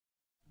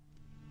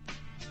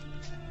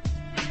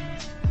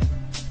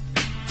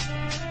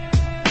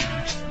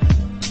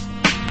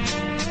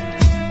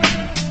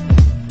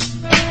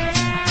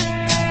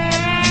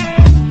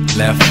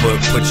Left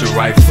foot, put your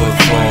right foot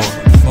forward.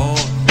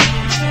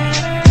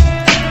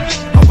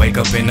 I wake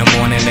up in the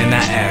morning and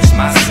I ask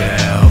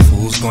myself,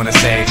 who's gonna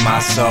save my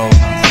soul?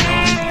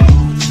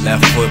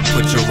 Left foot,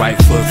 put your right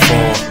foot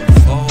forward.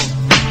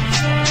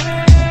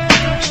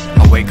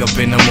 I wake up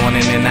in the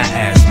morning and I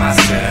ask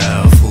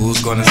myself,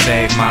 who's gonna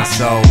save my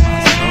soul?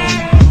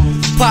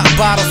 Pop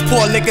bottles,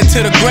 pour liquor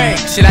to the grave.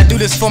 Should I do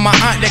this for my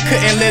aunt that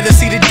couldn't live to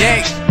see the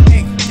day?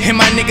 And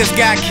my niggas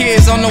got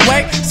kids on the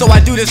way, so I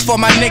do this for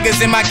my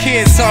niggas and my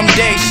kids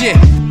someday, shit.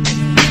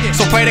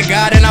 So pray to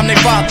God and I'm their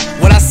father.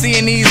 What I see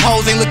in these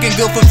hoes ain't looking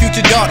good for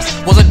future daughters.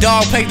 Was a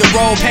dog paved the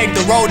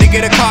road to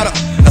get a caught up.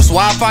 That's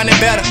why I find it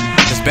better,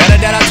 it's better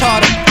that I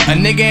taught her. A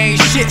nigga ain't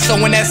shit, so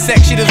when that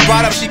sex shit is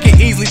brought up, she can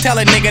easily tell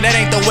a nigga that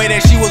ain't the way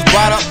that she was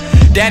brought up.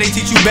 Daddy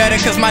teach you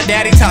better, cause my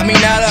daddy taught me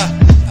not to.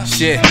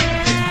 Shit,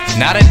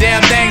 not a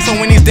damn thing, so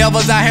when these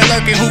devils out here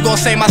lurking, who gon'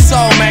 save my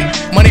soul, man?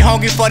 Money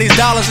hungry for these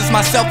dollars, it's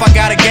myself I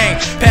gotta gain.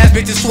 Past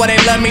bitches swear they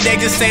love me, they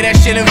just say that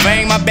shit in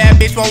vain. My bad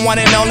bitch want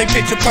one and only,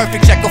 picture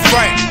perfect, check a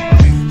frame.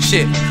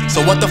 Shit,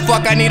 so what the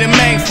fuck I need a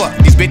main for?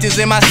 These bitches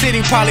in my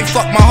city probably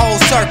fuck my whole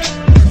circle.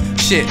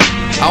 Shit,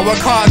 I work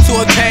hard to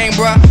attain,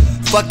 bruh.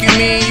 Fuck you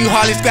mean, you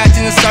hardly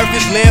scratching the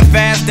surface. Live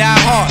fast, die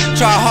hard,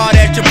 try hard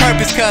at your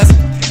purpose, cause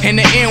in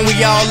the end we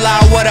all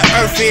lie what the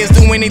earth is.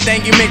 Do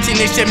anything you mention,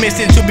 it's your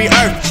mission to be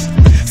earth.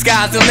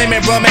 Sky's the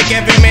limit, bro, make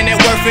every minute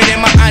worth it.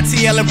 And my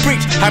auntie yell and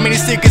preach how many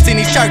secrets in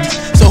these churches.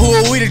 So who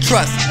are we to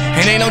trust?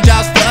 And ain't no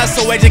jobs for us,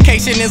 so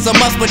education is a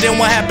must. But then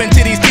what happened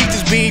to these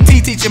teachers? BET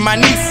teaching my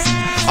niece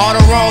all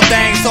the wrong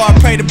things, so I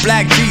pray to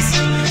Black Jesus.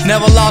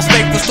 Never lost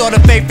faith, restored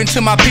the faith into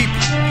my people.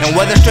 And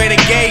whether straight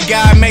or gay,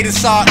 God made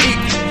us all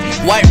equal.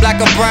 White, black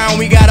or brown,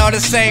 we got all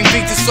the same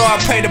features, so I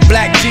pray to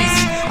Black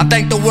Jesus. I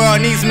think the world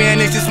needs me and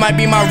this just might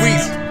be my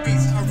reason.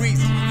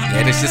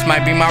 Yeah, this just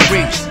might be my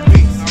reason.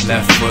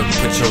 Left foot,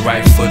 put your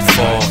right foot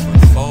forward.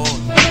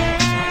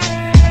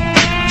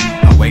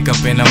 I wake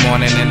up in the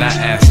morning and I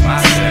ask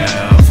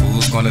myself,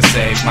 who's gonna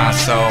save my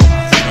soul?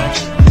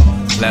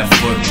 Left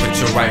foot, put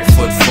your right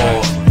foot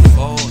forward.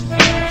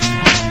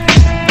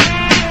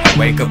 I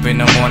wake up in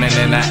the morning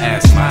and I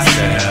ask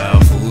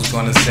myself, who's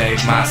gonna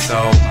save my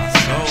soul?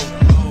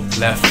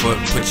 Left foot,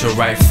 put your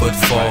right foot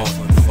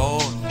forward.